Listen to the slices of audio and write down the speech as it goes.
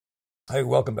Hey,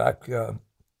 welcome back.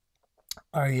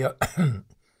 I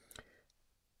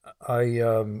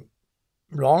I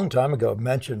long time ago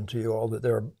mentioned to you all that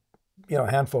there are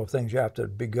a handful of things you have to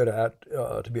be good at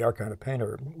to be our kind of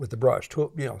painter with the brush.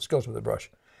 Skills with the brush.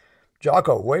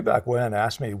 Jocko, way back when,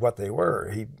 asked me what they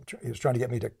were. He was trying to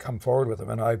get me to come forward with them,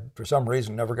 and I, for some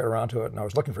reason, never got around to it. And I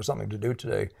was looking for something to do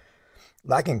today,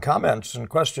 lacking comments and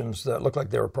questions that looked like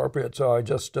they were appropriate. So I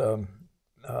just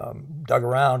dug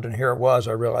around, and here it was.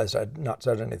 I realized I'd not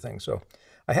said anything. So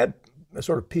I had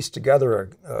sort of pieced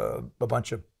together a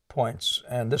bunch of points,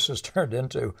 and this has turned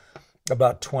into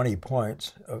about 20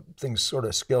 points of things, sort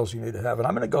of skills you need to have. And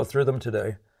I'm going to go through them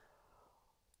today.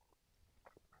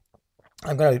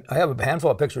 I have a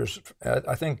handful of pictures.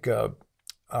 I think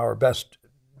our best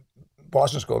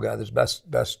Boston School guy, this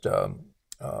best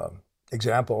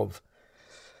example of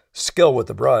skill with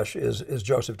the brush is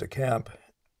Joseph DeCamp.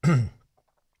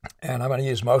 And I'm going to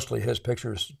use mostly his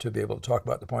pictures to be able to talk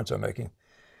about the points I'm making.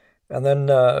 And then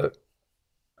why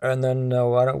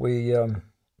don't we? And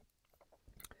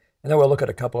then we'll look at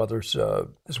a couple others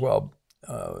as well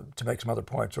to make some other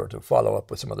points or to follow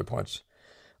up with some other points.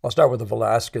 I'll start with the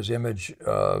Velasquez image,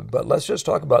 but let's just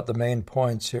talk about the main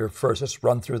points here first. Let's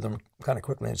run through them kind of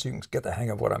quickly so you can get the hang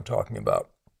of what I'm talking about.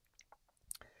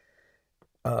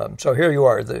 So here you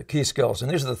are, the key skills,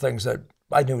 and these are the things that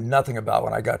I knew nothing about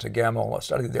when I got to Gamble. I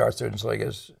studied the Art Students League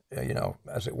as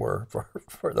it were,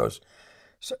 for those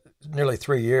nearly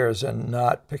 3 years, and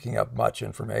not picking up much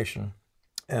information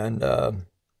and of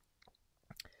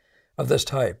this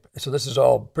type. So this is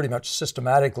all pretty much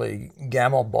systematically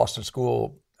Gamble Boston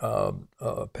School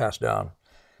passed down.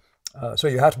 So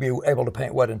you have to be able to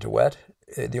paint wet into wet.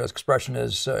 The expression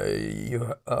is if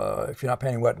you're not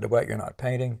painting wet into wet, you're not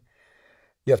painting.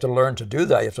 You have to learn to do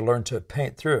that. You have to learn to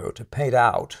paint through, to paint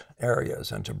out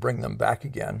areas and to bring them back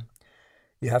again.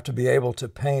 You have to be able to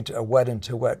paint a wet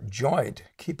into wet joint,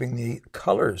 keeping the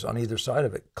colors on either side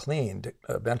of it clean.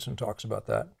 Benson talks about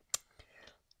that.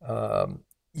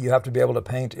 You have to be able to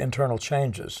paint internal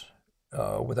changes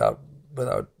without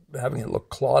having it look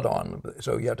clawed on.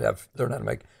 So you have to learn how to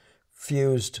make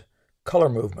fused color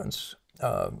movements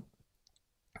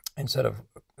instead of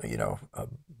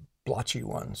blotchy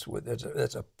ones.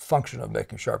 It's a function of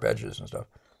making sharp edges and stuff.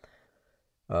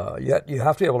 Yet you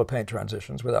have to be able to paint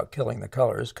transitions without killing the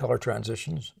colors, color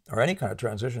transitions, or any kind of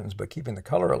transitions, but keeping the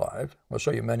color alive. We'll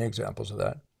show you many examples of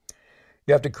that.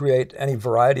 You have to create any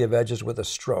variety of edges with a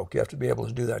stroke. You have to be able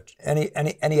to do that. Any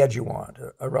edge you want,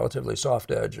 a relatively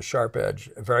soft edge, a sharp edge,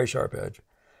 a very sharp edge.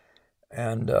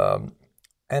 And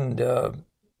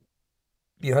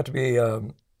you have to be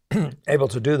able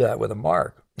to do that with a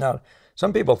mark. Now,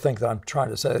 some people think that I'm trying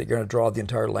to say that you're going to draw the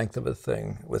entire length of a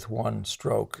thing with one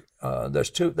stroke.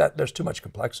 There's too much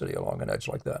complexity along an edge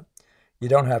like that. You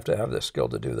don't have to have the skill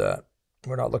to do that.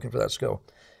 We're not looking for that skill.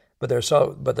 But there's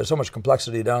so much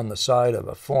complexity down the side of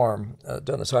a form,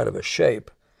 down the side of a shape,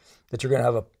 that you're going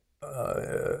to have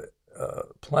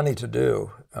plenty to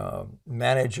do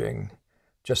managing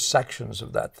just sections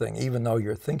of that thing. Even though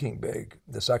you're thinking big,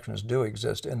 the sections do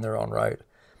exist in their own right,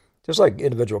 just like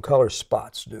individual color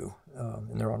spots do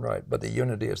in their own right. But the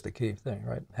unity is the key thing,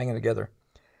 right? Hanging together.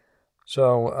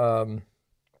 So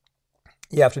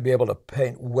you have to be able to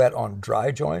paint wet on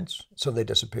dry joints so they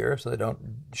disappear, so they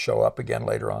don't show up again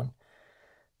later on.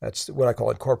 That's what I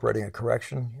call incorporating a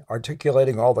correction.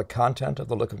 Articulating all the content of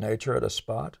the look of nature at a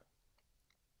spot.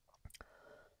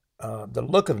 The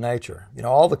look of nature,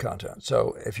 all the content.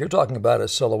 So if you're talking about a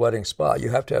silhouetting spot, you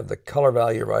have to have the color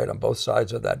value right on both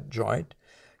sides of that joint.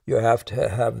 You have to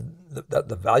have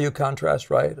the value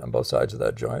contrast right on both sides of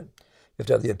that joint. You have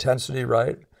to have the intensity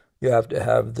right. You have to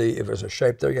have if there's a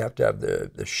shape there, you have to have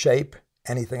the shape,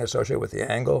 anything associated with the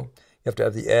angle. You have to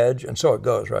have the edge, and so it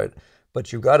goes, right?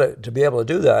 But you've got to be able to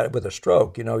do that with a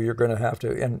stroke. You're going to have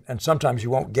to, and sometimes you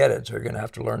won't get it, so you're going to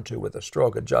have to learn to, with a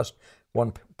stroke, adjust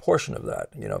one portion of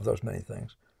that, of those many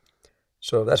things.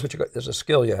 So that's what there's a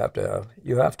skill you have to have.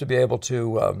 You have to be able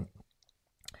to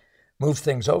move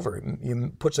things over.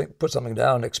 You put something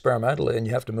down experimentally, and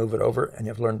you have to move it over, and you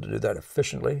have to learn to do that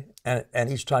efficiently. And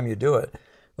each time you do it,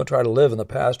 don't try to live in the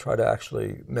past. Try to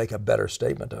actually make a better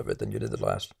statement of it than you did the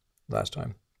last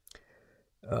time.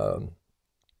 You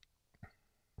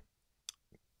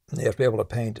have to be able to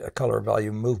paint a color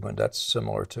value movement. That's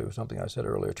similar to something I said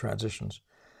earlier, transitions.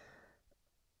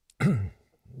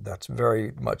 That's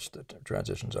very much the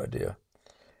transitions idea.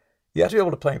 You have to be able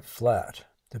to paint flat.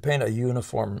 To paint a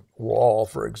uniform wall,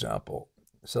 for example,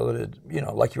 so that it,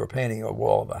 like you were painting a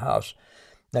wall of a house,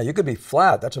 Now, you could be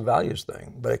flat, that's a values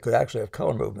thing, but it could actually have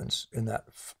color movements in that,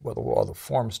 well, the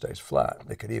form stays flat.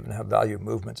 It could even have value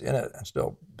movements in it and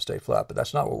still stay flat, but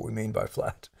that's not what we mean by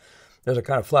flat. There's a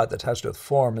kind of flat that has to do with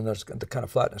form, and there's the kind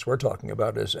of flatness we're talking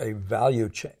about is a value,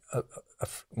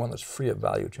 one that's free of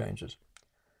value changes.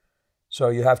 So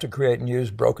you have to create and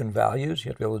use broken values. You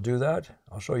have to be able to do that.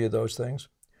 I'll show you those things.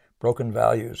 Broken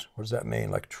values, what does that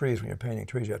mean? Like trees, when you're painting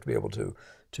trees, you have to be able to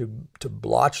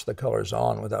blotch the colors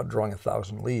on without drawing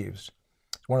 1,000 leaves.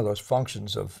 It's one of those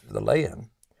functions of the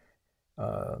lay-in.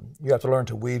 You have to learn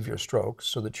to weave your strokes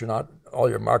so that all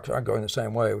your marks aren't going the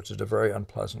same way, which is a very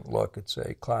unpleasant look. It's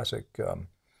a classic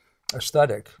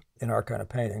aesthetic in our kind of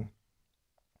painting.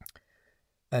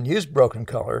 And use broken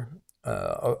color.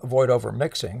 Avoid over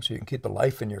mixing so you can keep the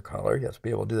life in your color. You have to be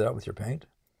able to do that with your paint.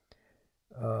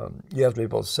 You have to be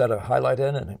able to set a highlight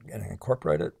in and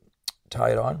incorporate it, tie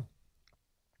it on.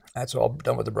 That's all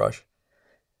done with the brush.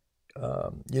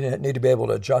 You need to be able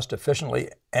to adjust efficiently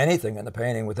anything in the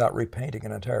painting without repainting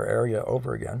an entire area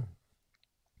over again.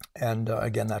 And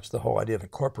again, that's the whole idea of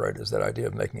incorporate, is that idea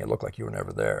of making it look like you were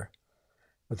never there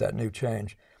with that new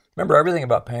change. Remember, everything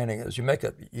about painting is you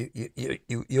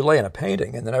lay in a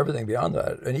painting, and then everything beyond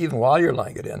that, and even while you're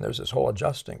laying it in, there's this whole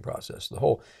adjusting process. The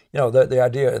whole, the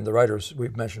idea, and the writers,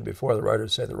 we've mentioned before, the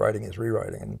writers say that writing is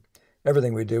rewriting, and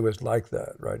everything we do is like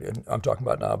that, right? And I'm talking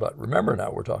about now, remember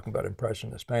now, we're talking about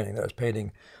impressionist painting. That is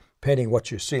painting what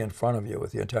you see in front of you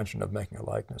with the intention of making a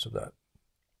likeness of that.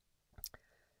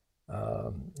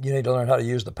 You need to learn how to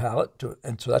use the palette,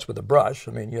 and so that's with the brush.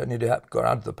 I mean, you need to go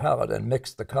down to the palette and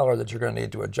mix the color that you're going to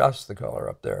need to adjust the color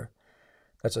up there.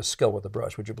 That's a skill with the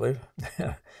brush, would you believe?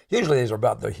 Usually these are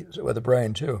about with the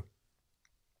brain too.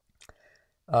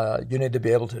 You need to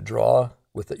be able to draw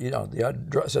with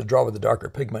it says draw with the darker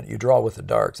pigment. You draw with the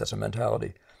darks. That's a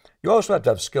mentality. You also have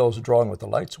to have skills of drawing with the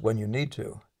lights when you need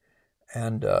to,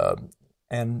 and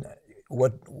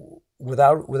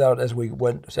without, as we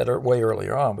said way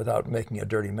earlier on, without making a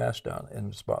dirty mess down in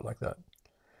a spot like that.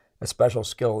 A special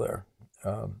skill there.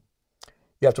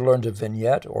 You have to learn to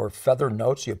vignette or feather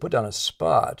notes. You put down a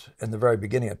spot in the very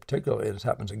beginning, particularly, this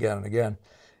happens again and again,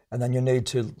 and then you need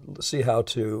to see how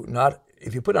to not.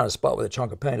 If you put down a spot with a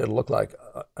chunk of paint, it'll look like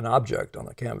an object on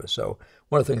the canvas. So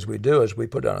one of the things we do is we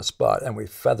put down a spot and we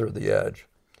feather the edge.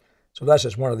 So that's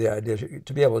just one of the ideas.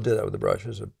 To be able to do that with the brush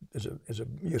is a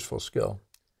useful skill.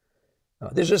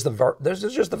 These are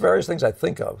just the various things I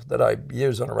think of that I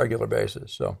use on a regular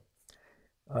basis. So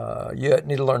you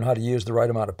need to learn how to use the right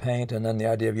amount of paint, and then the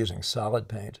idea of using solid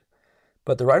paint.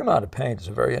 But the right amount of paint is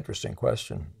a very interesting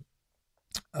question.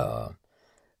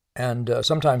 And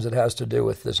sometimes it has to do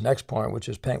with this next point, which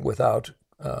is paint wet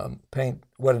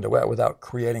into wet without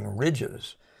creating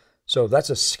ridges. So that's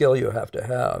a skill you have to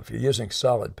have. You're using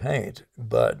solid paint,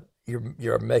 but you're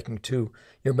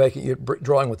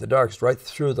drawing with the darks right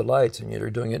through the lights, and you're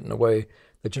doing it in a way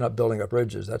that you're not building up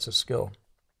ridges. That's a skill.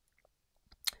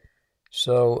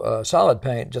 So solid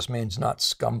paint just means not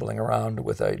scumbling around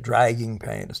with a dragging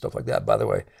paint and stuff like that. By the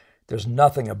way, there's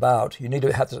nothing about, you need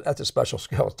to have a special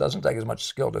skill. It doesn't take as much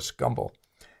skill to scumble,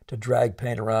 to drag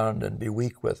paint around and be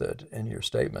weak with it in your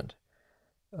statement.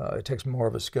 It takes more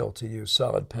of a skill to use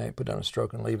solid paint, put down a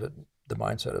stroke and leave it, the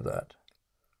mindset of that.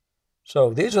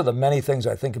 So these are the many things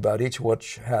I think about, each of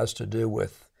which has to do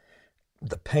with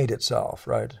the paint itself,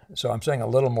 right? So I'm saying a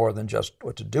little more than just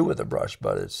what to do with the brush,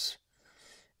 but it's,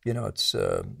 it's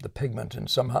the pigment in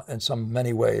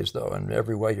many ways, though. In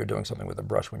every way, you're doing something with a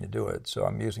brush when you do it. So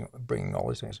I'm bringing all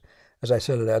these things. As I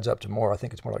said, it adds up to more. I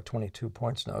think it's more like 22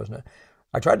 points now, isn't it?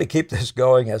 I tried to keep this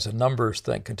going as a numbers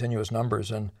thing, continuous numbers,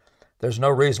 and there's no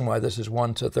reason why this is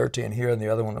 1 to 13 here and the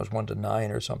other one was 1 to 9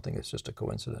 or something. It's just a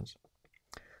coincidence.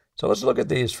 So let's look at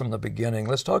these from the beginning.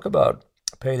 Let's talk about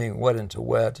painting wet into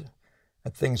wet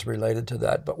and things related to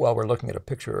that, but while we're looking at a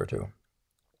picture or two.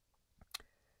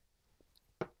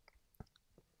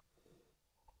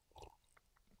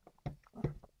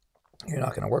 You're not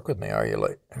going to work with me, are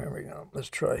you? Here we go. Let's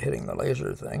try hitting the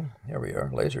laser thing. Here we are.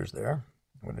 Laser's there.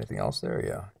 Anything else there?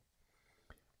 Yeah.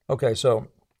 Okay, so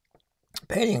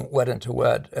painting wet into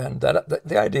wet, and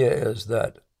the idea is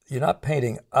that you're not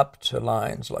painting up to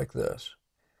lines like this.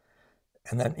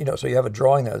 And then, so you have a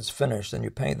drawing that's finished, and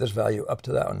you paint this value up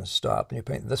to that one and stop, and you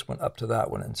paint this one up to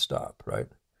that one and stop, right?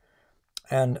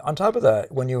 And on top of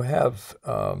that, when you have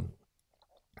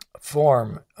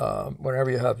form, whenever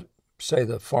you have, say,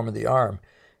 the form of the arm,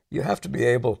 you have to be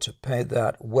able to paint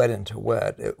that wet into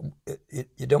wet.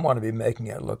 You don't want to be making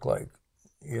it look like,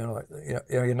 in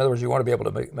other words, you want to be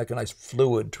able to make a nice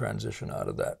fluid transition out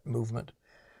of that movement.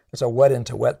 It's a wet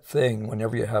into wet thing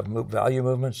whenever you have value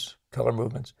movements, color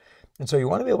movements. And so you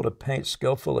want to be able to paint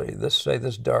skillfully. Say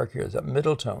this dark here is that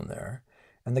middle tone there,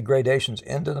 and the gradations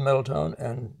into the middle tone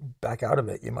and back out of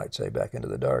it, you might say, back into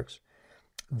the darks.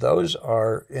 Those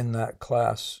are in that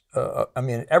class. I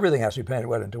mean, everything has to be painted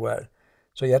wet into wet.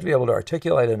 So you have to be able to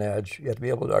articulate an edge. You have to be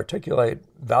able to articulate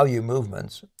value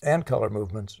movements and color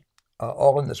movements,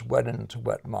 all in this wet into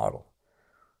wet model.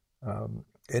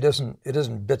 It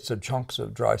isn't bits of chunks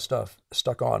of dry stuff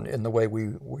stuck on in the way we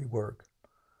work.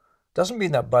 Doesn't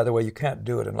mean that, by the way, you can't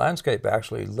do it. And landscape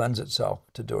actually lends itself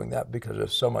to doing that because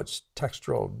there's so much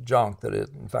textural junk that it,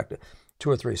 in fact, 2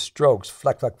 or 3 strokes,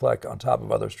 fleck, fleck, fleck, on top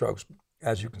of other strokes,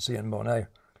 as you can see in Monet,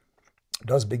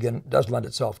 does lend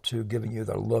itself to giving you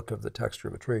the look of the texture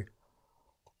of a tree.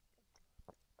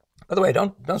 By the way,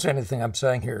 don't say anything I'm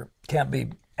saying here can't be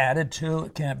added to,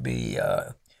 it can't be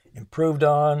improved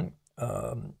on,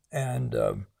 and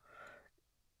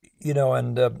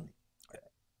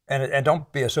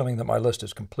don't be assuming that my list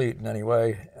is complete in any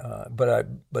way.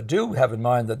 But do have in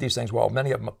mind that these things, while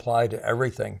many of them apply to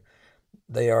everything,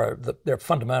 they're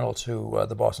fundamental to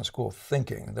the Boston School of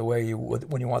thinking. The way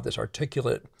when you want this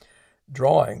articulate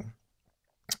drawing,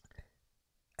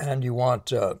 and you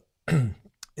want a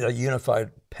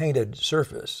unified painted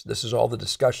surface. This is all the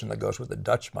discussion that goes with the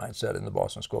Dutch mindset in the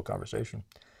Boston School conversation.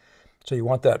 So you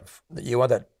want that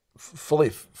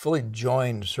fully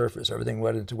joined surface, everything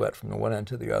wet into wet from the one end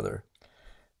to the other.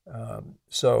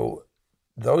 So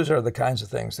those are the kinds of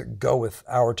things that go with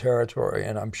our territory,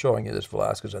 and I'm showing you this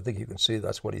Velázquez. I think you can see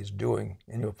that's what he's doing,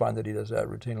 and you'll find that he does that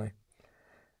routinely.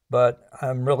 But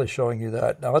I'm really showing you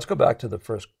that. Now let's go back to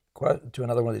to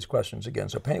another one of these questions again.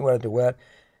 So painting wet into wet,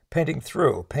 painting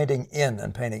through, painting in,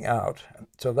 and painting out.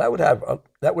 So that would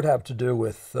have to do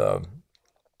with,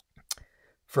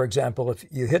 for example, if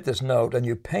you hit this note and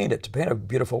you paint it, to paint a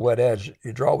beautiful wet edge,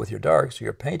 you draw it with your dark, so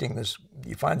you're painting this,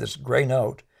 you find this gray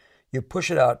note, you push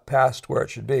it out past where it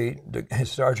should be, his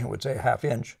sergeant would say ½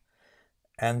 inch,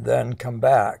 and then come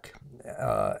back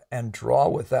and draw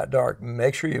with that dark.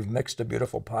 Make sure you've mixed a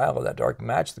beautiful pile of that dark,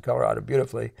 match the color out of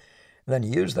beautifully, and then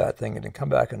use that thing and then come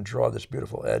back and draw this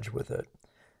beautiful edge with it.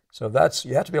 So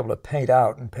you have to be able to paint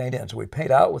out and paint in. So we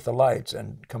paint out with the lights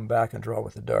and come back and draw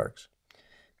with the darks.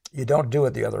 You don't do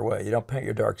it the other way. You don't paint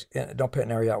your darks in, don't paint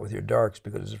an area out with your darks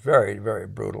because it's very, very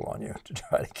brutal on you to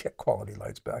try to get quality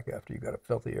lights back after you've got a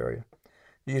filthy area.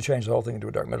 You change the whole thing into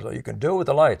a dark middle. You can do it with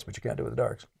the lights, but you can't do it with the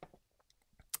darks.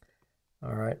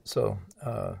 All right, so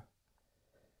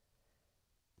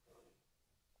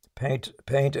paint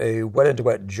a wet into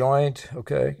wet joint,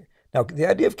 okay? Now, the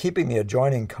idea of keeping the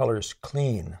adjoining colors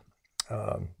clean,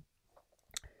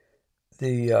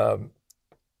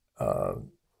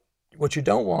 what you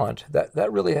don't want,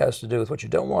 that really has to do with what you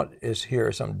don't want is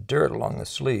here, some dirt along the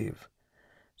sleeve,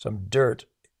 some dirt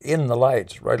in the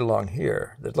lights right along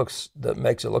here that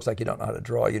makes it look like you don't know how to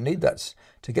draw. You need that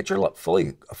to get your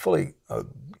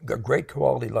a great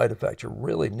quality light effect. You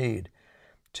really need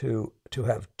to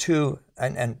have two,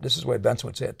 and this is the way Benson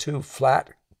would say it, 2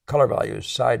 flat color values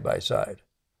side by side.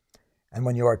 And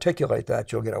when you articulate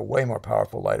that, you'll get a way more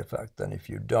powerful light effect than if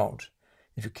you don't.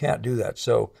 If you can't do that.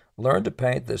 So learn to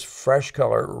paint this fresh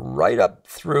color right up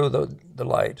through the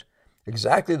light,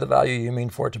 exactly the value you mean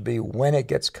for it to be when it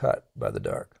gets cut by the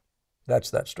dark. That's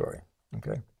that story,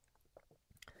 okay?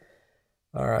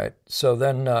 All right, so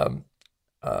then,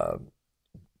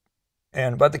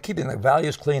 keeping the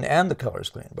values clean and the colors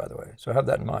clean, by the way. So have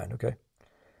that in mind, okay?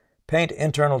 Paint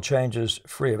internal changes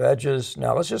free of edges.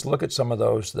 Now let's just look at some of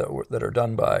those that are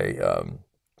done by,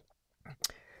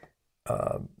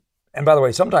 and by the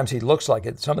way, sometimes he looks like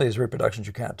it. Some of these reproductions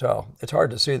you can't tell. It's hard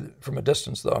to see from a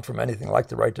distance, though, from anything like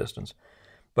the right distance.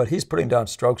 But he's putting down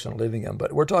strokes and leaving them.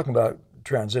 But we're talking about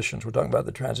transitions. We're talking about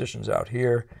the transitions out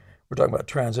here. We're talking about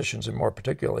transitions, and more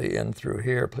particularly in through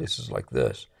here, places like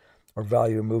this, or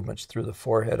value movements through the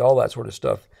forehead, all that sort of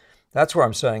stuff. That's where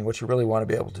I'm saying what you really want to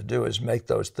be able to do is make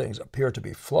those things appear to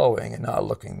be flowing and not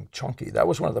looking chunky. That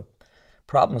was one of the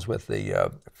problems with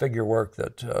the figure work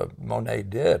that Monet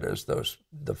did, is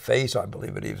the face, I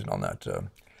believe it even on that,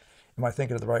 am I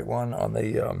thinking of the right one, on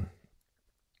the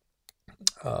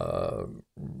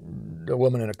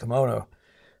woman in a kimono,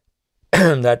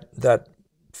 that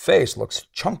face looks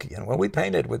chunky. And when we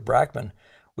painted with Brackman,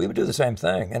 we would do the same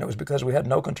thing, and it was because we had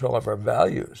no control of our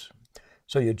values.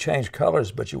 So you'd change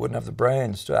colors, but you wouldn't have the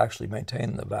brains to actually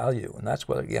maintain the value. And that's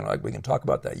what, again, like we can talk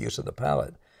about that use of the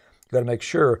palette. You got to make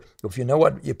sure, if you know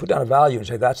what, you put down a value and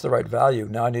say, that's the right value,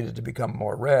 now I need it to become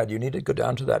more red, you need to go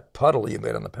down to that puddle you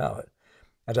made on the palette.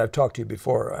 As I've talked to you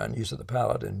before on use of the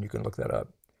palette, and you can look that up.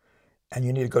 And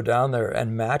you need to go down there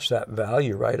and match that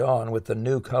value right on with the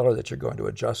new color that you're going to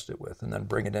adjust it with, and then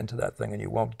bring it into that thing, and you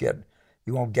won't get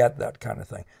You won't get that kind of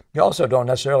thing. You also don't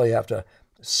necessarily have to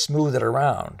smooth it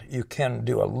around. You can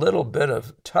do a little bit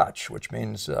of touch, which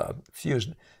means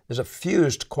fused. There's a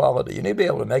fused quality. You need to be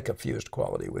able to make a fused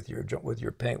quality with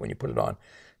your paint when you put it on,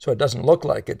 so it doesn't look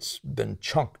like it's been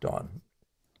chunked on.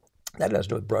 That has to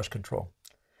do with brush control.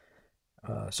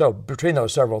 So between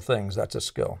those several things, that's a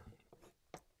skill.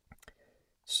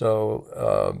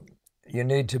 So you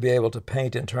need to be able to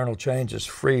paint internal changes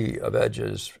free of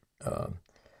edges.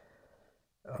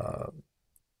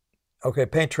 Okay,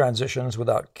 paint transitions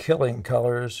without killing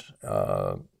colors,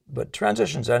 but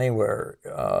transitions anywhere.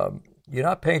 You're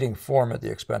not painting form at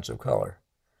the expense of color.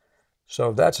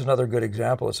 So that's another good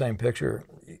example of the same picture.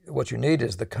 What you need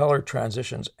is the color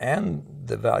transitions and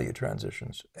the value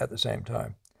transitions at the same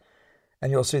time.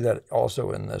 And you'll see that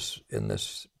also in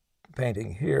this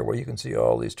painting here, where you can see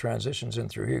all these transitions in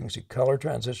through here. You can see color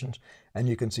transitions, and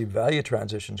you can see value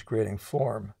transitions creating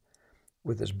form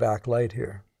with this backlight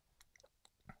here.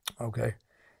 Okay,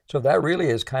 so that really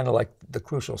is kind of like the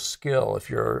crucial skill if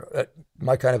you're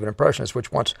my kind of an impressionist,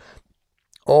 which wants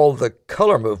all the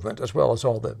color movement as well as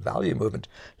all the value movement.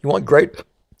 You want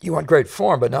great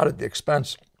form, but not at the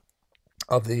expense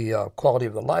of the quality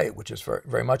of the light, which is very,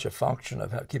 very much a function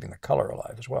of keeping the color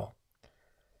alive as well.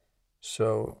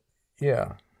 So,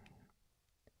 yeah.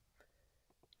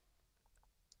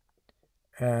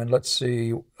 And let's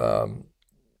see.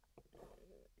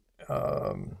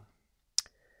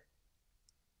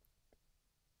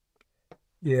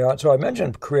 Yeah, so I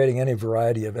mentioned creating any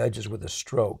variety of edges with a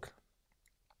stroke.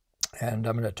 And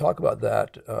I'm going to talk about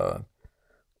that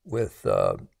with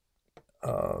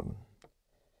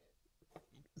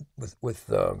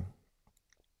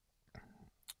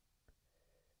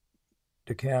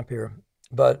DeCamp here.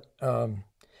 But,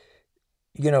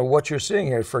 you know, what you're seeing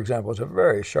here, for example, is a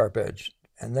very sharp edge.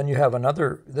 And then you have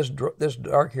another, this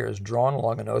dark here is drawn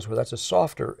along a nose where that's a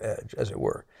softer edge, as it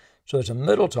were. So there's a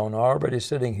middle tone already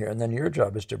sitting here, and then your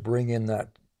job is to bring in that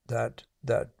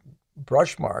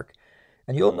brush mark.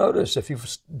 And you'll notice if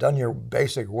you've done your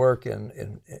basic work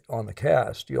on the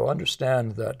cast, you'll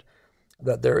understand that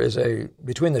there is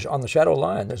on the shadow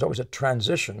line, there's always a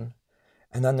transition,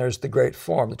 and then there's the great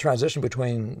form. The transition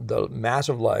between the mass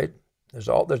of light, there's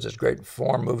this great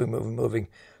form moving.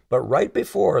 But right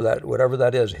before that, whatever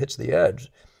that is, hits the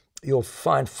edge, you'll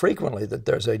find frequently that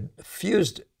there's a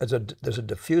diffuse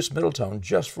middle tone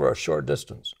just for a short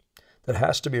distance. That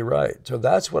has to be right. So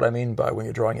that's what I mean by when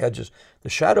you're drawing edges. The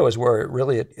shadow is where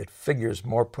it figures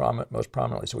most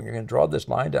prominently. So when you're going to draw this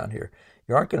line down here,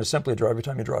 you aren't going to simply draw every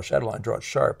time you draw a shadow line, draw it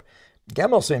sharp.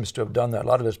 Gemmell seems to have done that. A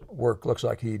lot of his work looks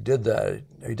like he did that.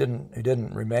 He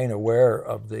didn't remain aware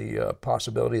of the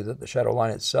possibility that the shadow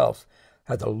line itself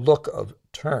had the look of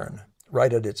turn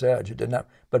right at its edge. It didn't have,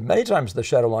 but many times the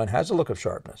shadow line has a look of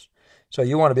sharpness. So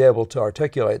you want to be able to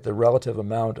articulate the relative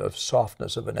amount of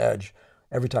softness of an edge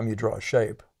every time you draw a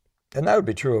shape. And that would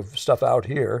be true of stuff out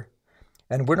here.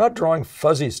 And we're not drawing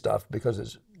fuzzy stuff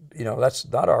because that's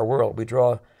not our world. We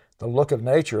draw the look of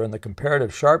nature and the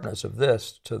comparative sharpness of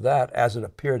this to that as it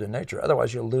appeared in nature.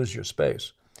 Otherwise, you'll lose your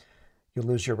space. You'll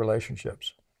lose your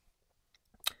relationships.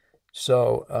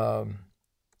 So,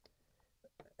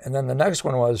 and then the next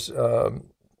one was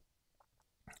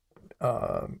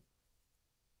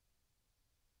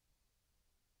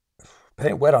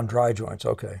paint wet on dry joints.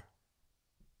 Okay.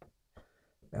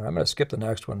 And I'm going to skip the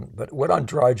next one, but wet on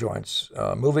dry joints,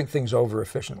 moving things over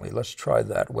efficiently. Let's try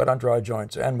that. Wet on dry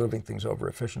joints and moving things over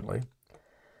efficiently.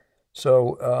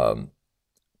 So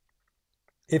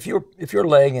if you're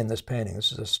laying in this painting,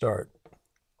 this is a start,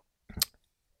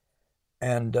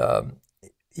 and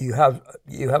you have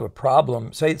a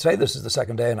problem. Say this is the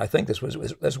second day, and I think this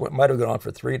what might have gone on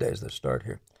for 3 days. This start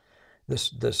here.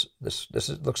 This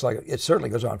looks like it certainly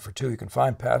goes on for 2. You can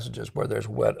find passages where there's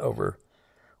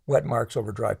wet marks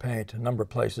over dry paint, a number of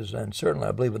places, and certainly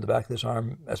I believe in the back of this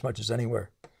arm as much as anywhere.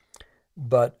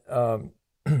 But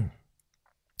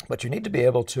but you need to be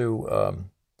able to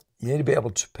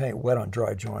paint wet on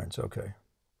dry joints. Okay,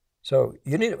 so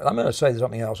I'm going to say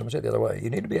something else. I'm going to say it the other way. You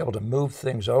need to be able to move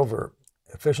things over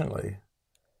efficiently.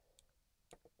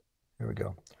 Here we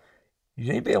go.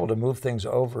 You need to be able to move things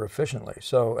over efficiently.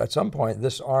 So at some point,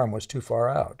 this arm was too far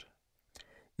out.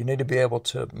 You need to be able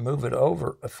to move it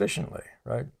over efficiently,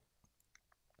 right?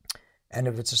 And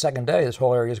if it's a second day, this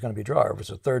whole area is going to be dry. Or if it's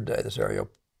a third day, this area,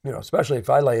 especially if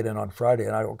I lay it in on Friday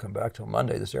and I will come back till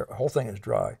Monday, this whole thing is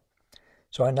dry.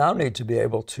 So I now need to be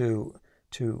able to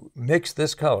mix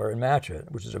this color and match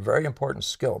it, which is a very important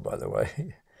skill, by the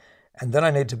way. And then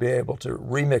I need to be able to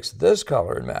remix this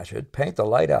color and match it, paint the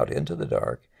light out into the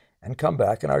dark, and come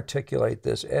back and articulate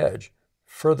this edge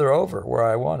further over where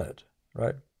I want it,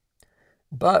 right?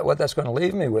 But what that's going to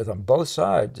leave me with on both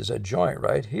sides is a joint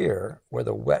right here where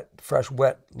the fresh,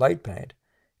 wet light paint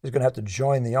is going to have to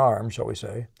join the arm, shall we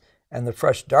say, and the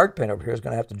fresh dark paint over here is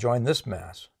going to have to join this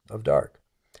mass of dark.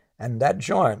 And that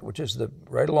joint, which is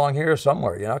right along here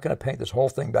somewhere, you're not going to paint this whole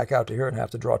thing back out to here and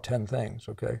have to draw 10 things,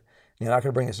 okay? You're not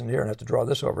going to bring this in here and have to draw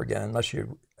this over again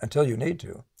until you need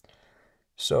to.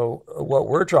 So what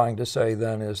we're trying to say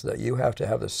then is that you have to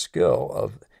have the skill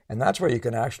of, and that's where you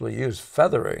can actually use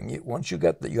feathering. Once you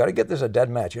got to get this a dead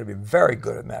match. You got to be very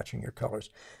good at matching your colors.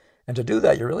 And to do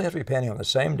that, you really have to be painting on the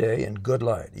same day in good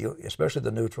light, especially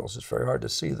the neutrals. It's very hard to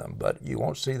see them, but you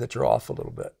won't see that you're off a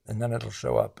little bit. And then it'll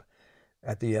show up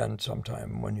at the end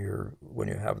sometime when you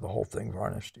have the whole thing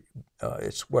varnished.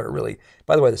 It's where it really,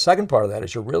 by the way, the second part of that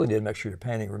is you really need to make sure your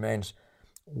painting remains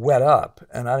wet up.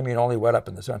 And I mean only wet up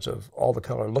in the sense of all the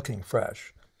color looking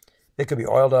fresh. It could be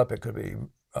oiled up, it could be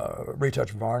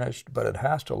retouch varnished, but it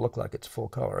has to look like it's full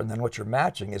color. And then what you're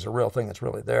matching is a real thing that's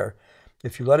really there.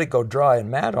 If you let it go dry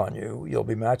and matte on you, you'll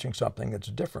be matching something that's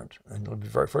different. And it'll be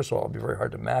first of all, it'll be very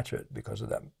hard to match it because of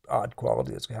that odd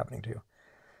quality that's happening to you.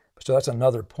 So that's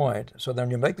another point. So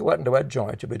then you make the wet and wet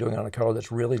joint, you'll be doing it on a color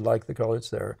that's really like the color that's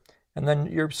there. And then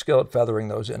your skill at feathering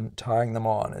those and tying them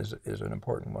on is an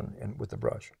important one with the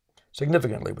brush,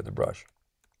 significantly with the brush.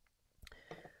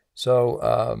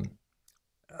 So,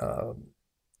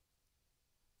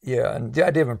 yeah, and the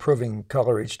idea of improving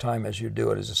color each time as you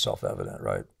do it is self-evident,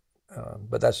 right?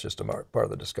 But that's just a part of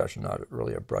the discussion, not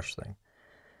really a brush thing.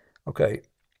 Okay,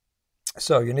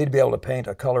 so you need to be able to paint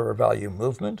a color or value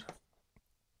movement.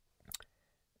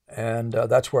 And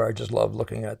that's where I just love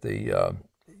looking at the,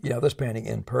 this painting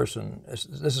in person.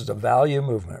 This is a value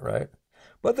movement, right?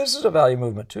 But this is a value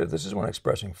movement too. This is one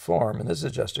expressing form, and this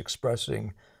is just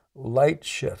expressing light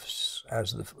shifts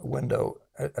as the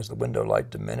window light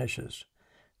diminishes.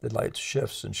 The light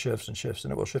shifts and shifts and shifts,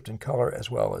 and it will shift in color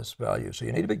as well as value. So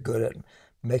you need to be good at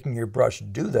making your brush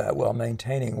do that while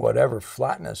maintaining whatever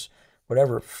flatness,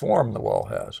 whatever form the wall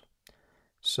has.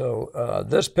 So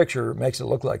this picture makes it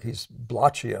look like he's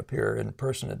blotchy up here. In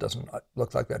person, it doesn't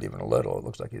look like that even a little. It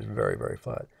looks like he's very, very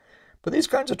flat. But these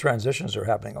kinds of transitions are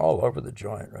happening all over the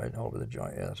joint, right? All over the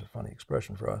joint. Yeah, that's a funny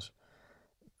expression for us.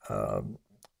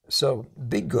 So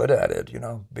be good at it,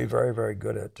 Be very, very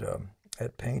good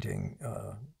at painting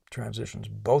transitions,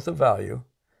 both of value.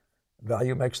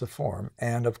 Value makes the form,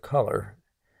 and of color.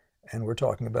 And we're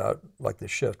talking about like the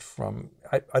shift from,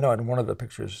 I know in one of the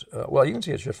pictures, well, you can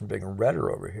see a shift from being redder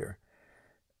over here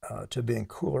to being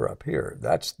cooler up here.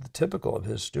 That's the typical of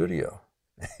his studio.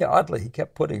 Oddly, he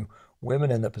kept putting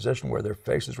women in the position where their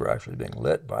faces were actually being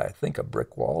lit by, I think, a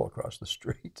brick wall across the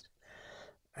street.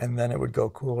 And then it would go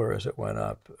cooler as it went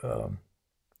up. Am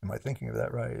I thinking of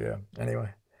that right? Yeah. Anyway,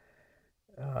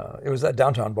 it was that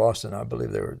downtown Boston, I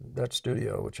believe that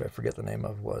studio, which I forget the name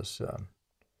of, was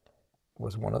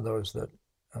one of those that,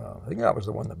 I think that was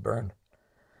the one that burned.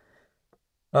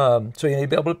 So you need to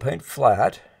be able to paint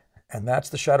flat, and that's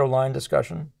the shadow line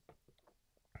discussion.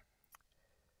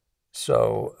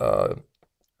 So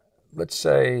let's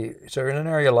say, so in an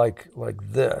area like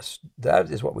this, that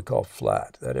is what we call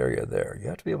flat, that area there. You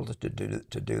have to be able to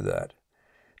do that.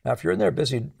 Now, if you're in there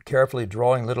busy carefully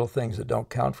drawing little things that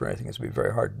don't count for anything, it's going to be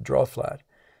very hard to draw flat.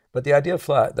 But the idea of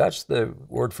flat, that's the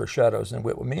word for shadows. And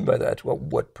what we mean by that,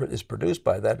 what is produced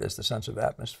by that is the sense of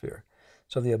atmosphere.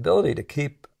 So the ability to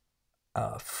keep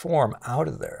form out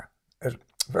of there is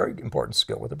a very important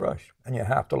skill with a brush. And you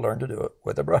have to learn to do it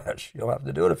with a brush. You'll have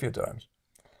to do it a few times.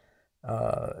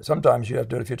 Sometimes you have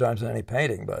to do it a few times in any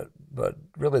painting, but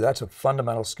really that's a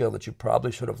fundamental skill that you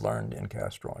probably should have learned in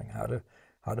cast drawing,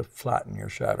 how to flatten your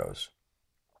shadows.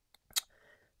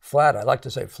 Flat, I like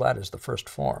to say flat is the first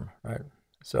form, right?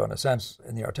 So in a sense,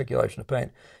 in the articulation of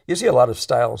paint, you see a lot of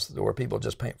styles where people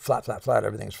just paint flat, flat, flat.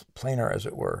 Everything's planar, as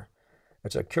it were.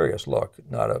 It's a curious look,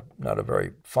 not a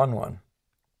very fun one.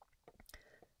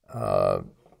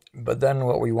 But then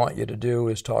what we want you to do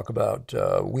is talk about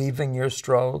weaving your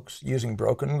strokes, using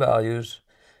broken values,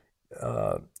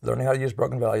 learning how to use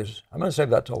broken values. I'm going to save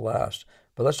that till last.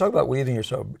 But let's talk about weaving your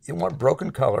stroke. You want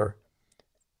broken color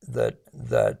that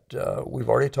we've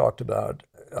already talked about.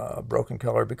 Broken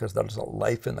color because there's a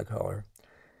life in the color.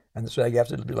 And so you have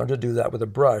to learn to do that with a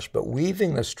brush, but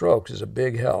weaving the strokes is a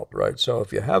big help, right? So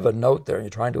if you have a note there and you're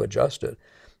trying to adjust it,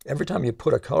 every time you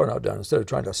put a color note down, instead of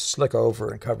trying to slick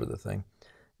over and cover the thing,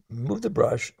 move the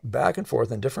brush back and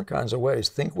forth in different kinds of ways.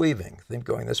 Think weaving, think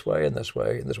going this way and this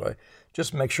way and this way.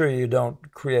 Just make sure you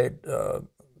don't create,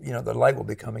 the light will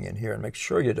be coming in here, and make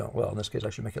sure you don't, well, in this case, I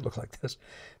should make it look like this.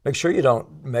 Make sure you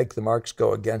don't make the marks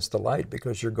go against the light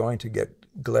because you're going to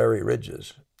get glary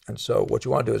ridges. And so what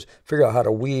you want to do is figure out how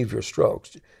to weave your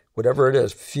strokes. whatever it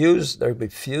is, there'll be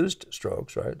fused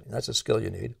strokes, right? And that's a skill you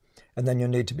need. And then you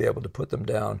need to be able to put them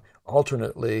down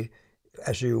alternately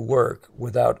as you work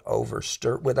without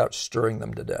stirring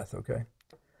them to death, okay?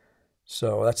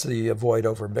 So that's the avoid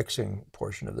over mixing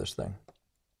portion of this thing.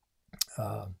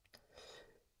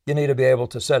 You need to be able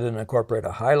to set and incorporate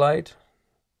a highlight.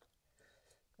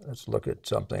 Let's look at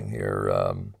something here,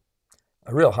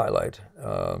 a real highlight.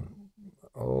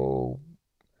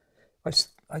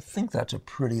 I think that's a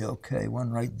pretty okay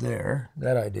one right there,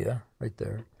 that idea right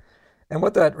there. And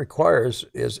what that requires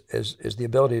is the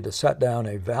ability to set down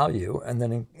a value and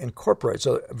then incorporate.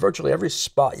 So virtually every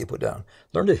spot you put down,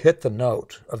 learn to hit the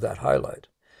note of that highlight.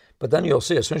 But then you'll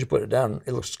see as soon as you put it down,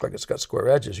 it looks like it's got square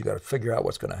edges. You got to figure out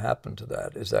what's going to happen to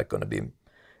that. Is that going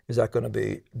to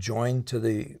be joined to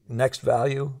the next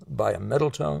value by a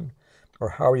middle tone? Or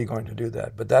how are you going to do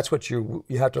that? But that's what you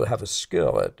have to have a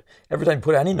skill at. Every time you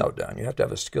put any note down, you have to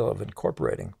have a skill of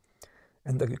incorporating.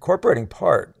 And the incorporating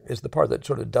part is the part that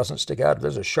sort of doesn't stick out.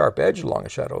 There's a sharp edge along a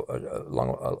shadow,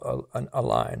 along a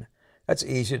line. That's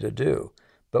easy to do.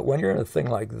 But when you're in a thing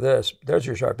like this, there's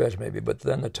your sharp edge maybe, but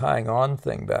then the tying on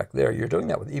thing back there, you're doing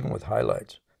that even with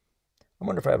highlights. I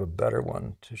wonder if I have a better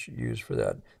one to use for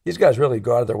that. These guys really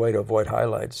go out of their way to avoid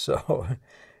highlights, so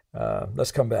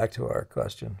let's come back to our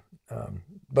question.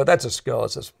 But that's a skill.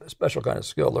 It's a special kind of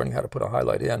skill, learning how to put a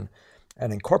highlight in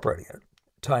and incorporating it,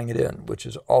 tying it in, which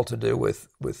is all to do with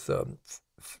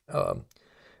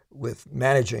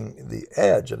managing the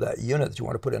edge of that unit that you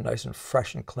want to put in nice and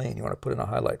fresh and clean. You want to put in a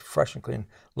highlight fresh and clean.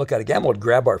 Look at it. Gamble would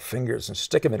grab our fingers and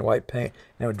stick them in white paint,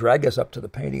 and it would drag us up to the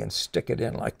painting and stick it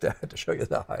in like that to show you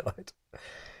the highlight.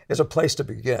 It's a place to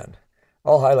begin.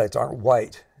 All highlights aren't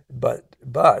white, but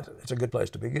it's a good place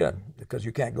to begin because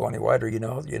you can't go any wider. You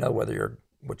know what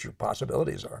your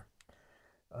possibilities are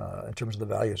in terms of the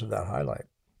values of that highlight.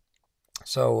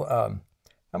 So how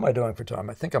am I doing for time?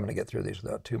 I think I'm going to get through these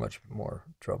without too much more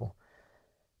trouble.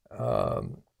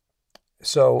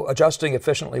 So adjusting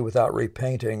efficiently without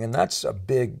repainting, and that's a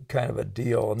big kind of a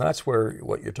deal, and that's where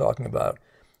what you're talking about.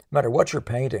 No matter what you're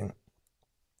painting,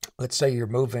 let's say you're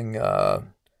moving,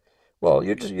 well,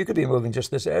 you could be moving just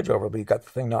this edge over, but you've got the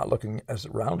thing not looking as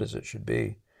round as it should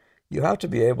be. You have to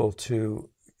be able to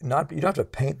you don't have to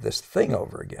paint this thing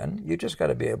over again. You just got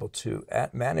to be able to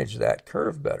manage that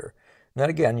curve better. And then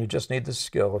again, you just need the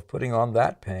skill of putting on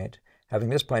that paint, having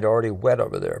this paint already wet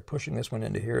over there, pushing this one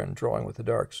into here and drawing with the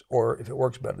darks. Or if it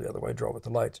works better the other way, draw with the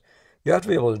lights. You have to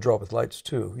be able to draw with lights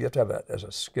too. You have to have that as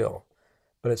a skill.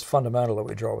 But it's fundamental that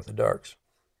we draw with the darks.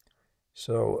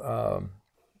 So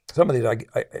some of these, I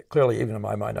clearly, even in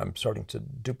my mind, I'm starting to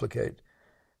duplicate.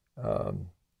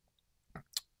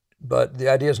 But the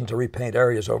idea isn't to repaint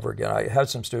areas over again. I had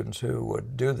some students who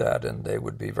would do that, and they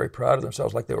would be very proud of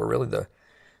themselves, like they were really the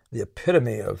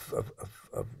epitome of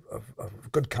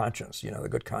good conscience, the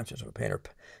good conscience of a painter.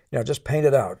 Just paint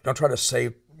it out. Don't try to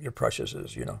save your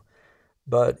preciousness,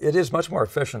 But it is much more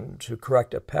efficient to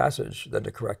correct a passage than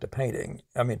to correct a painting.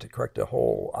 I mean, to correct a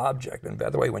whole object. And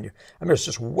by the way, it's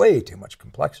just way too much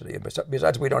complexity. And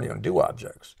besides, we don't even do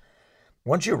objects.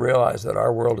 Once you realize that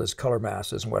our world is color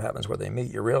masses and what happens where they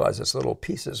meet, you realize this little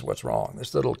pieces what's wrong.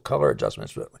 This little color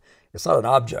adjustments. It's not an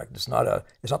object. It's not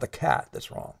the cat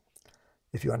that's wrong,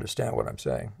 if you understand what I'm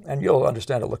saying. And you'll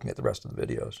understand it looking at the rest of the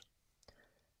videos.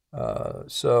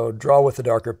 So draw with the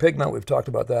darker pigment. We've talked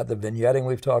about that. The vignetting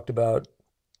we've talked about.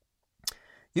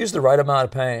 Use the right amount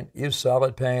of paint. Use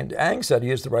solid paint. Ang said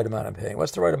use the right amount of paint.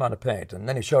 What's the right amount of paint? And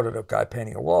then he showed it a guy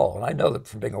painting a wall. And I know that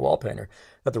from being a wall painter,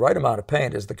 that the right amount of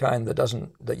paint is the kind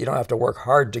that you don't have to work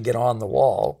hard to get on the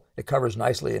wall. It covers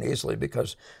nicely and easily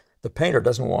because the painter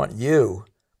doesn't want you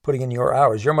putting in your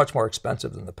hours. You're much more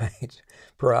expensive than the paint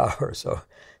per hour. So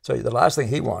the last thing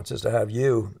he wants is to have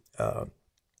you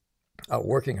out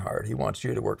working hard. He wants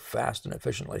you to work fast and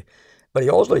efficiently. But he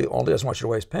only doesn't want you to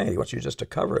waste paint. He wants you just to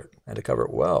cover it and to cover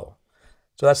it well.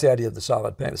 So that's the idea of the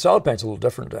solid paint. The solid paint's a little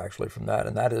different actually from that,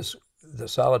 and that is the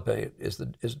solid paint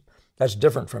that's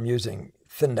different from using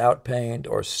thinned out paint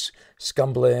or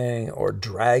scumbling or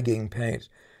dragging paint.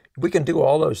 We can do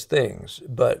all those things,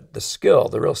 but the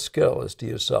real skill is to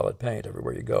use solid paint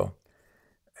everywhere you go.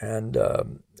 And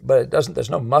but there's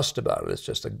no must about it. It's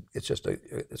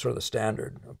sort of the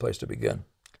standard, a place to begin.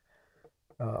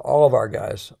 All of our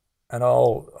guys and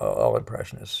all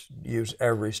impressionists use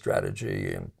every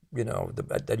strategy, and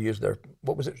they'd use their,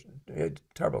 what was it?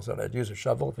 Tarbell said I'd use a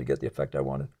shovel to get the effect I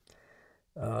wanted.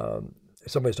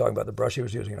 Somebody's talking about the brush he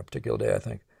was using on a particular day, I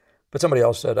think. But somebody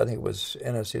else said, I think it was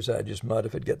Ennis, he said I'd use mud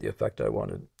if it'd get the effect I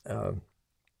wanted.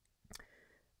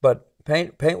 But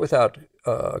paint without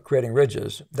creating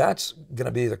ridges, that's going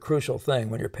to be the crucial thing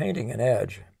when you're painting an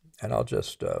edge. and I'll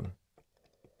just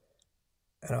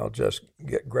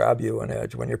grab you an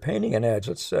edge. When you're painting an edge,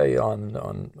 let's say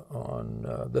on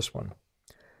this one,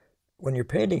 when you're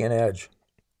painting an edge,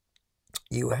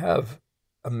 you have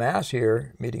a mass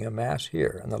here meeting a mass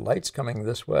here, and the light's coming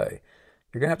this way.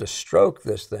 You're going to have to stroke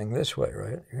this thing this way, right? You're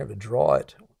going to have to draw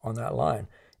it on that line.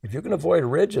 If you can avoid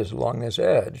ridges along this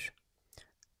edge,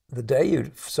 the day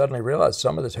you suddenly realize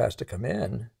some of this has to come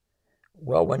in,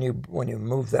 well, when you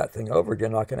move that thing over, you're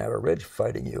not going to have a ridge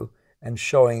fighting you and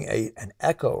showing an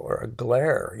echo or a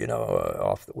glare,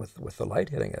 off with the light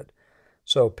hitting it.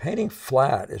 So painting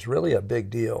flat is really a big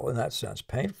deal in that sense.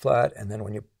 Paint flat, and then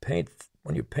when you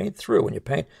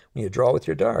draw with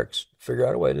your darks, figure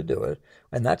out a way to do it,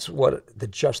 and that's what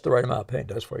just the right amount of paint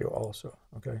does for you also.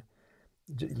 Okay,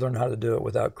 learn how to do it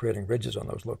without creating ridges on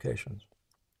those locations.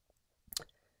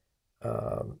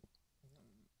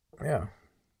 Yeah,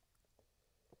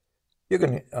 you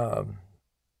can.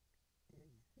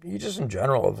 You just in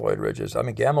general avoid ridges. I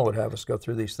mean, Gamma would have us go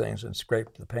through these things and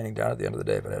scrape the painting down at the end of the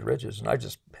day if it had ridges, and I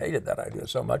just hated that idea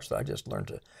so much that I just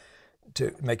learned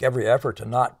to make every effort to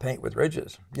not paint with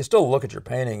ridges. You still look at your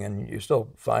painting and you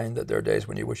still find that there are days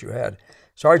when you wish you had.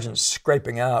 Sargent's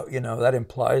scraping out, that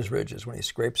implies ridges when he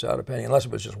scrapes out a painting, unless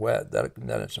it was just wet.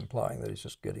 Then it's implying that he's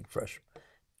just getting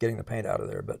the paint out of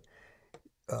there. But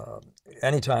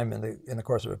anytime in the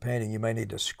course of a painting, you may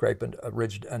need to scrape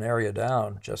an area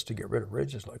down just to get rid of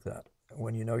ridges like that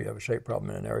when you know you have a shape problem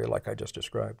in an area like I just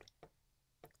described.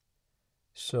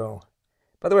 So,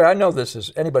 by the way, I know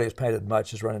anybody who's painted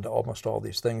much has run into almost all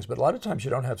these things, but a lot of times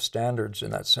you don't have standards in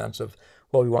that sense of,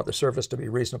 well, we want the surface to be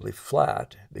reasonably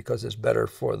flat because it's better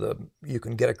you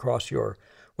can get across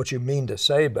what you mean to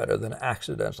say better than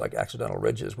accidents, like accidental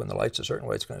ridges. When the light's a certain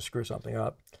way, it's going to screw something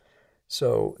up.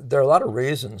 So there are a lot of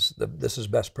reasons that this is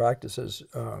best practices,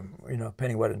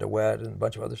 painting wet into wet and a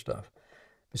bunch of other stuff,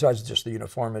 besides just the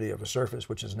uniformity of a surface,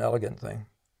 which is an elegant thing.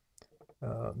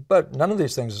 But none of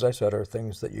these things, as I said, are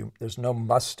things that there's no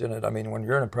must in it. I mean, when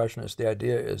you're an impressionist, the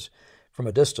idea is from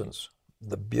a distance,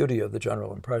 the beauty of the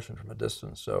general impression from a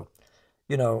distance. So,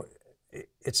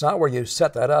 it's not where you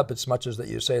set that up as much as that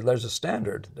you say there's a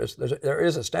standard. There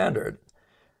is a standard,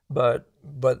 but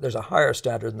there's a higher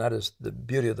standard, and that is the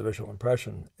beauty of the visual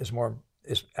impression is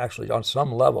actually on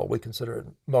some level, we consider it,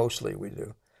 mostly we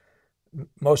do.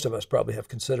 Most of us probably have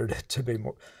considered it to be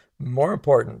more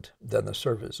important than the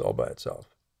surface all by itself.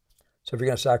 So if you're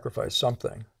going to sacrifice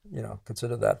something,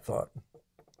 consider that thought.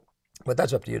 But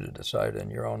that's up to you to decide in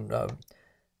your own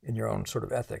sort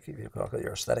of ethic, if you call it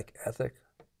your aesthetic ethic.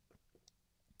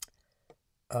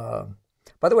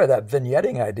 By the way, that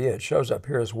vignetting idea, it shows up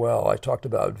here as well. I talked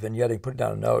about vignetting, putting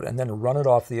down a note, and then run it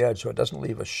off the edge so it doesn't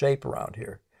leave a shape around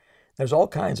here. There's all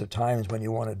kinds of times when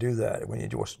you want to do that, when you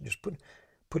just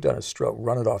put down a stroke,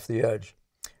 run it off the edge,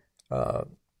 so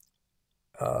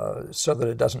that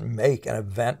it doesn't make an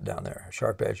event down there, a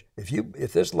sharp edge.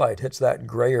 If this light hits that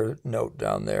grayer note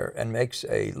down there and makes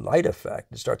a light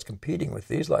effect, it starts competing with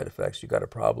these light effects, you've got a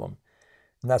problem.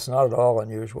 And that's not at all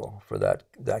unusual for that.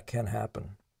 That can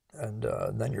happen. And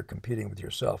then you're competing with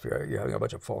yourself. You're having a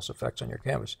bunch of false effects on your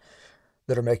canvas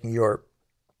that are making your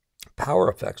power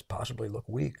effects possibly look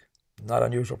weak. Not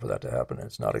unusual for that to happen.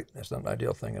 It's not an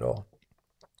ideal thing at all.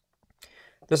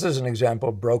 This is an example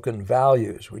of broken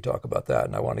values. We talk about that,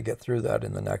 and I want to get through that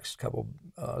in the next couple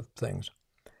things.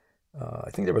 I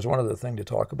think there was one other thing to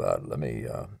talk about. Let me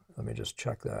just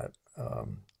check that.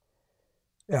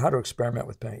 Yeah, how to experiment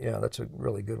with paint. Yeah, that's a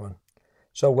really good one.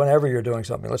 So whenever you're doing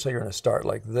something, let's say you're going to start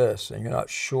like this, and you're not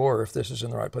sure if this is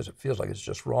in the right place, it feels like it's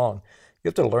just wrong. You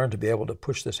have to learn to be able to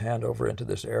push this hand over into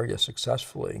this area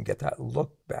successfully and get that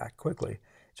look back quickly,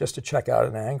 just to check out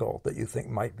an angle that you think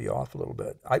might be off a little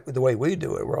bit. The way we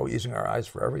do it, we're all using our eyes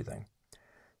for everything.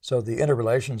 So the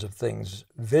interrelations of things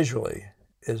visually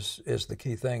is the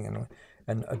key thing.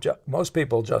 And most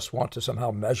people just want to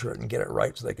somehow measure it and get it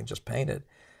right so they can just paint it.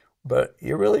 But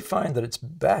you really find that it's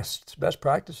best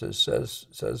practices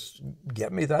says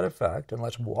get me that effect and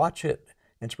let's watch it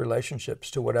in its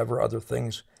relationships to whatever other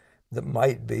things that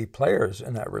might be players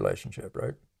in that relationship,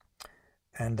 right?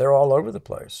 And they're all over the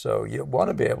place. So you want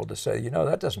to be able to say,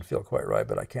 that doesn't feel quite right,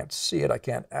 but I can't see it.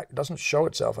 It doesn't show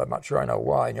itself. I'm not sure I know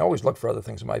why. And you always look for other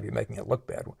things that might be making it look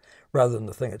bad rather than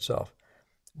the thing itself.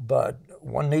 But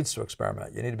one needs to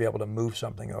experiment. You need to be able to move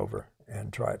something over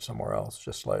and try it somewhere else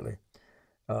just slightly.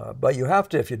 But you have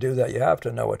to, if you do that, you have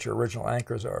to know what your original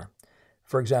anchors are.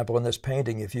 For example, in this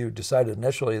painting, if you decided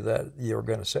initially that you're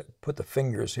going to put the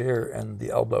fingers here and the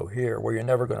elbow here, where you're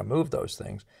never going to move those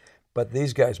things, but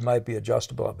these guys might be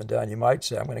adjustable up and down. You might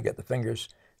say, I'm going to get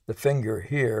the finger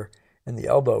here and the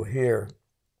elbow here,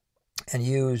 and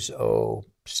use, oh,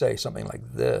 say something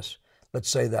like this. Let's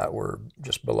say that we're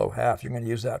just below half. You're going to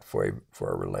use that for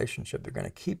a relationship you're going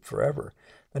to keep forever.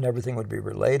 Then everything would be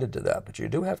related to that. But you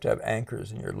do have to have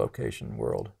anchors in your location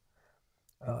world.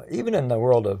 Even in the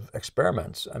world of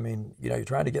experiments, I mean, you're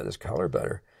trying to get this color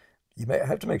better. You may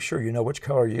have to make sure you know which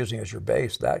color you're using as your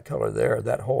base. That color there,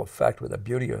 that whole effect with the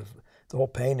beauty of the whole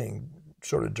painting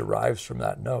sort of derives from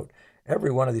that note.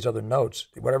 Every one of these other notes,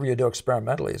 whatever you do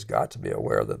experimentally, has got to be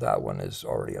aware that that one is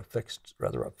already a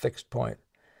fixed point.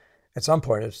 At some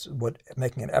point, it's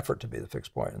making an effort to be the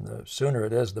fixed point, and the sooner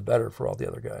it is, the better for all the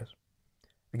other guys.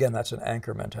 Again, that's an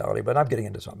anchor mentality, but I'm getting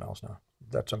into something else now.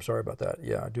 I'm sorry about that.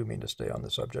 Yeah, I do mean to stay on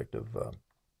the subject of,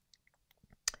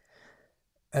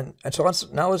 and so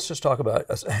let's just talk about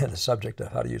the subject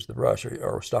of how to use the brush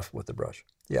or stuff with the brush.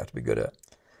 You have to be good at.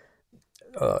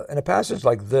 In a passage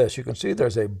like this, you can see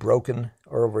there's a broken,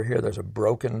 or over here, there's a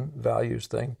broken values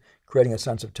thing, creating a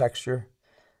sense of texture.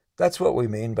 That's what we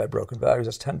mean by broken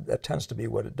values. That tends to be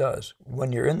what it does.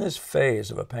 When you're in this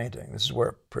phase of a painting, this is where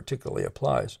it particularly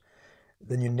applies,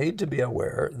 then you need to be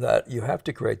aware that you have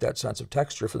to create that sense of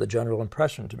texture for the general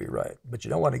impression to be right. But you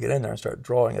don't want to get in there and start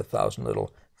drawing 1,000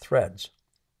 little threads.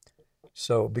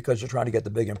 So because you're trying to get the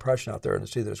big impression out there and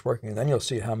see that it's working, and then you'll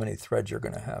see how many threads you're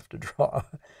going to have to draw,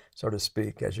 so to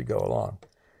speak, as you go along.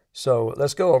 So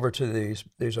let's go over to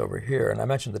these over here. And I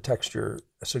mentioned the texture,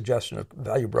 a suggestion of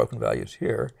broken values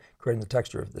here, creating the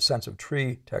texture of the sense of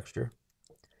tree texture,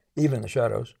 even in the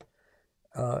shadows.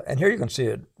 And here you can see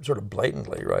it sort of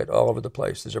blatantly, right, all over the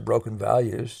place. These are broken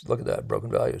values. Look at that,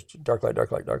 broken values, dark light,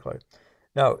 dark light, dark light.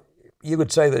 Now, you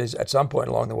would say that he's, at some point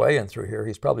along the way and through here,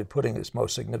 he's probably putting his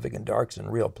most significant darks in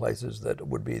real places that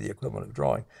would be the equivalent of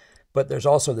drawing. But there's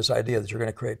also this idea that you're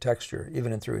going to create texture.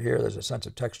 Even in through here, there's a sense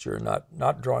of texture,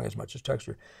 not drawing as much as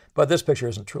texture. But this picture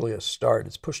isn't truly a start.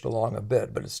 It's pushed along a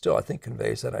bit, but it still, I think,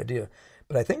 conveys that idea.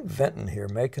 But I think Vinton here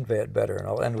may convey it better, and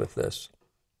I'll end with this.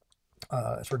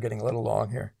 As we're getting a little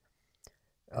long here.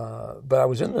 But I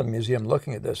was in the museum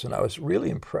looking at this, and I was really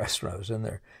impressed when I was in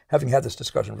there, having had this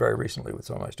discussion very recently with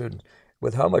some of my students,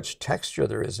 with how much texture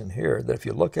there is in here, that if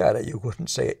you look at it, you wouldn't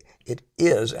say it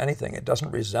is anything. It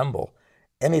doesn't resemble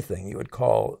anything you would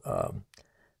call,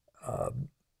 a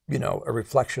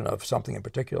reflection of something in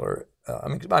particular. I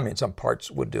mean, some parts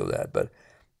would do that,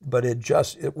 but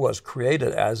it was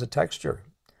created as a texture.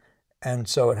 And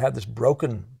so it had this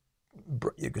broken,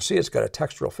 you can see it's got a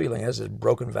textural feeling. It has this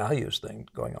broken values thing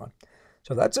going on.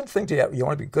 So that's a thing you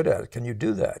want to be good at. Can you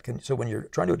do that? So when you're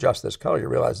trying to adjust this color, you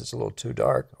realize it's a little too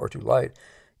dark or too light.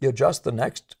 You adjust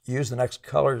use the next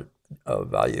color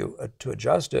value to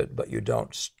adjust it, but you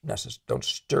don't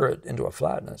stir it into a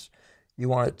flatness. You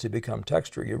want it to become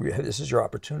texture. This is your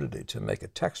opportunity to make a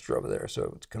texture over there,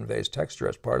 so it conveys texture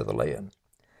as part of the lay-in.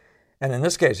 And in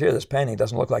this case here, this painting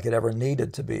doesn't look like it ever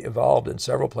needed to be evolved. In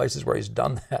several places where he's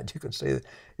done that, you can see that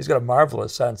he's got a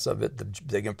marvelous sense of it, the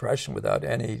big impression, without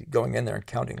any going in there and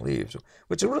counting leaves,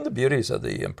 which is one of the beauties of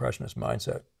the Impressionist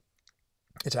mindset.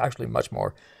 It's actually much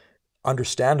more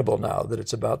understandable now that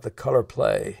it's about the color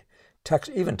play,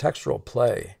 even textural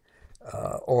play,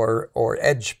 or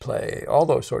edge play, all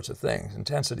those sorts of things,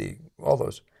 intensity, all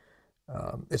those.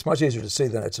 It's much easier to see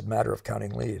than it's a matter of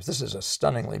counting leaves. This is a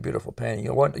stunningly beautiful painting.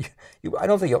 I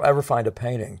don't think you'll ever find a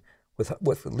painting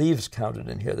with leaves counted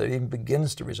in here that even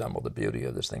begins to resemble the beauty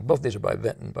of this thing. Both these are by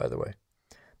Vinton, by the way.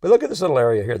 But look at this little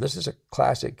area here. This is a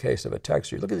classic case of a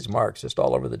texture. Look at these marks just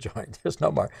all over the joint. There's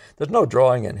no mark. There's no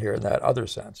drawing in here in that other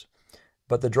sense.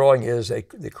 But the drawing is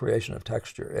the creation of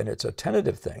texture, and it's a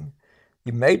tentative thing.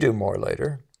 You may do more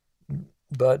later,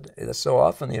 but so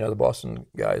often, the Boston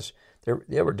guys,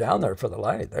 they were down there for the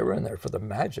light. They were in there for the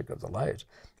magic of the light.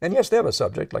 And yes, they have a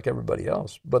subject like everybody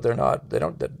else, but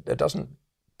it doesn't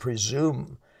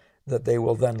presume that they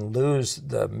will then lose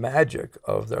the magic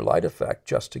of their light effect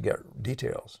just to get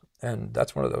details. And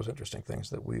that's one of those interesting things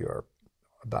that we are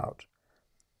about.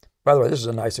 By the way, this is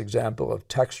a nice example of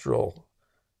textural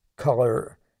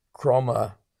color,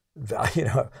 chroma,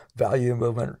 value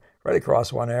movement right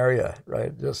across one area,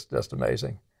 right? Just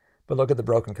amazing. But look at the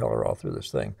broken color all through this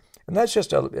thing. And that's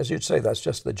just, as you'd say, that's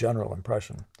just the general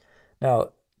impression.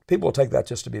 Now, people will take that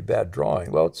just to be bad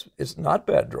drawing. Well, it's not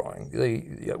bad drawing.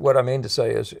 What I mean to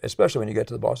say is, especially when you get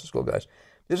to the Boston School guys,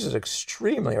 this is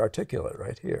extremely articulate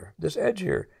right here. This edge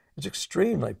here is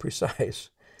extremely precise,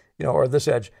 or this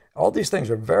edge. All these things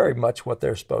are very much what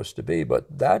they're supposed to be,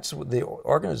 but that's the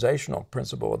organizational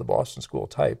principle of the Boston School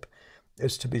type,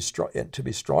 is to be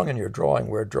strong in your drawing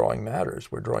where drawing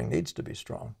matters, where drawing needs to be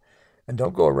strong. And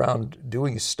don't go around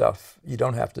doing stuff you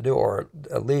don't have to do, or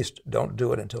at least don't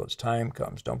do it until its time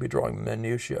comes. Don't be drawing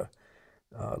minutiae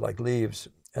like leaves.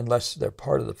 unless they're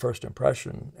part of the first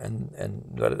impression,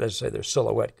 and let's say their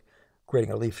silhouette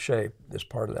creating a leaf shape is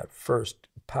part of that first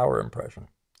power impression.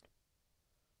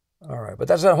 All right, but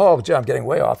that's a whole, I'm getting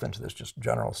way off into this just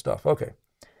general stuff. Okay.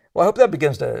 Well, I hope that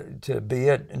begins to be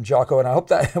it in Jocko, and I hope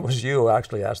that it was you who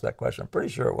actually asked that question. I'm pretty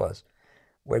sure it was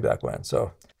way back when.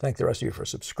 So thank the rest of you for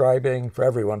subscribing, for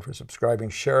everyone for subscribing,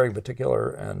 sharing in particular,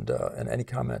 and any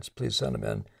comments, please send them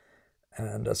in.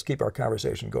 And let's keep our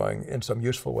conversation going in some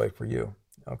useful way for you,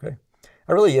 okay?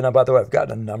 I really, by the way, I've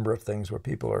gotten a number of things where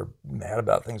people are mad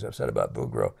about things I've said about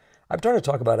Bougro. I'm trying to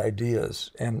talk about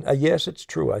ideas, and yes, it's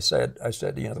true. I said,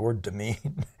 the word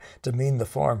demean, demean the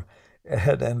form,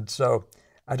 and so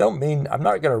I don't mean, I'm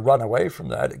not going to run away from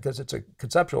that because it's a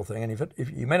conceptual thing, and if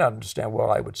you may not understand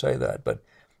why I would say that, but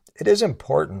it is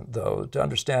important, though, to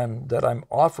understand that I'm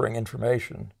offering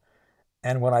information,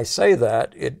 and when I say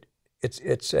that,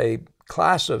 it's a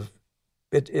class of,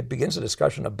 it begins a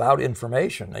discussion about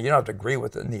information. Now, you don't have to agree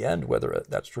with it in the end whether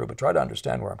that's true, but try to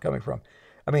understand where I'm coming from.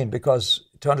 I mean, because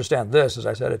to understand this, as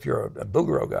I said, if you're a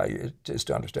Bougro guy, it's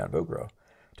to understand Bougro,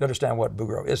 to understand what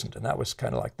Bougro isn't. And that was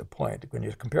kind of like the point. When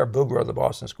you compare Bougro to the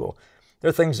Boston School, there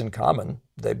are things in common.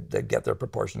 They get their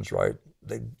proportions right.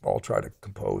 They all try to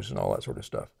compose and all that sort of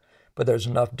stuff. But there's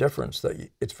enough difference that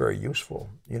it's very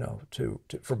useful,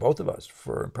 for both of us,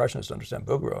 for impressionists to understand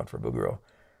Bougro, and for Bougro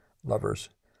lovers,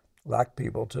 lack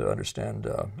people to understand,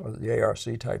 or the ARC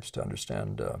types to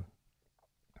understand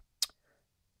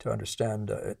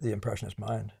the impressionist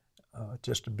mind,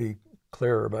 just to be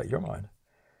clearer about your mind.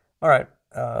 All right,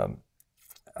 I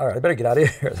better get out of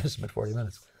here. This has been 40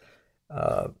 minutes.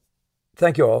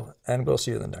 Thank you all, and we'll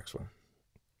see you in the next one.